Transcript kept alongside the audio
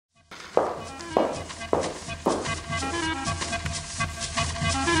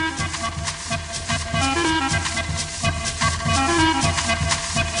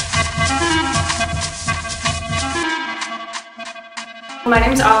My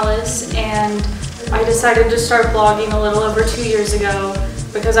name's Alice, and I decided to start blogging a little over 2 years ago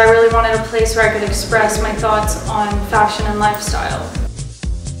because I really wanted a place where I could express my thoughts on fashion and lifestyle.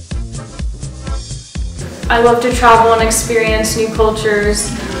 I love to travel and experience new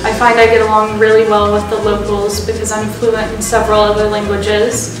cultures. I find I get along really well with the locals because I'm fluent in several other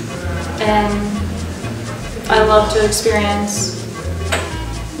languages, and I love to experience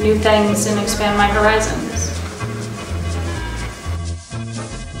new things and expand my horizons.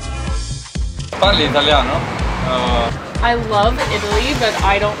 Parli italiano? I love Italy, but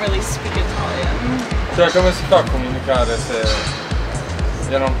I don't really speak Italian. Cioè, come si fa a comunicare se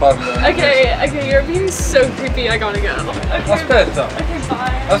io non parlo? Okay, you're being so creepy, I gotta go. Okay. Aspetta! Okay,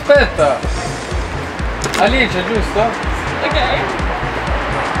 bye. Aspetta! Alice, giusto? Okay.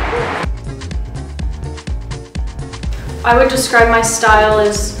 I would describe my style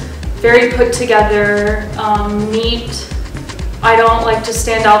as very put together, neat. I don't like to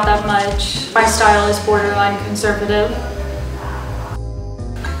stand out that much. My style is borderline conservative.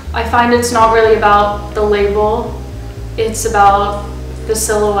 I find it's not really about the label, it's about the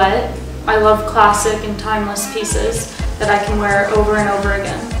silhouette. I love classic and timeless pieces that I can wear over and over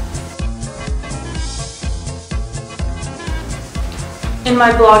again. In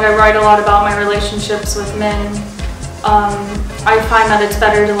my blog, I write a lot about my relationships with men. I find that it's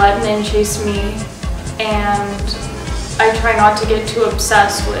better to let men chase me, and I try not to get too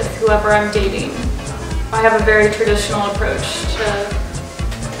obsessed with whoever I'm dating. I have a very traditional approach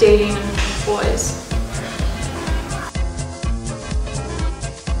to dating boys.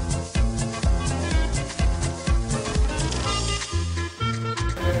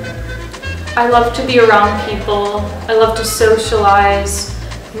 I love to be around people. I love to socialize,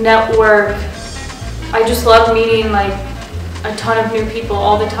 network. I just love meeting like a ton of new people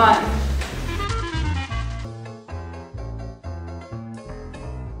all the time.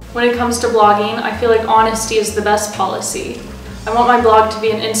 When it comes to blogging, I feel like honesty is the best policy. I want my blog to be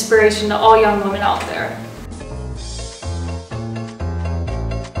an inspiration to all young women out there.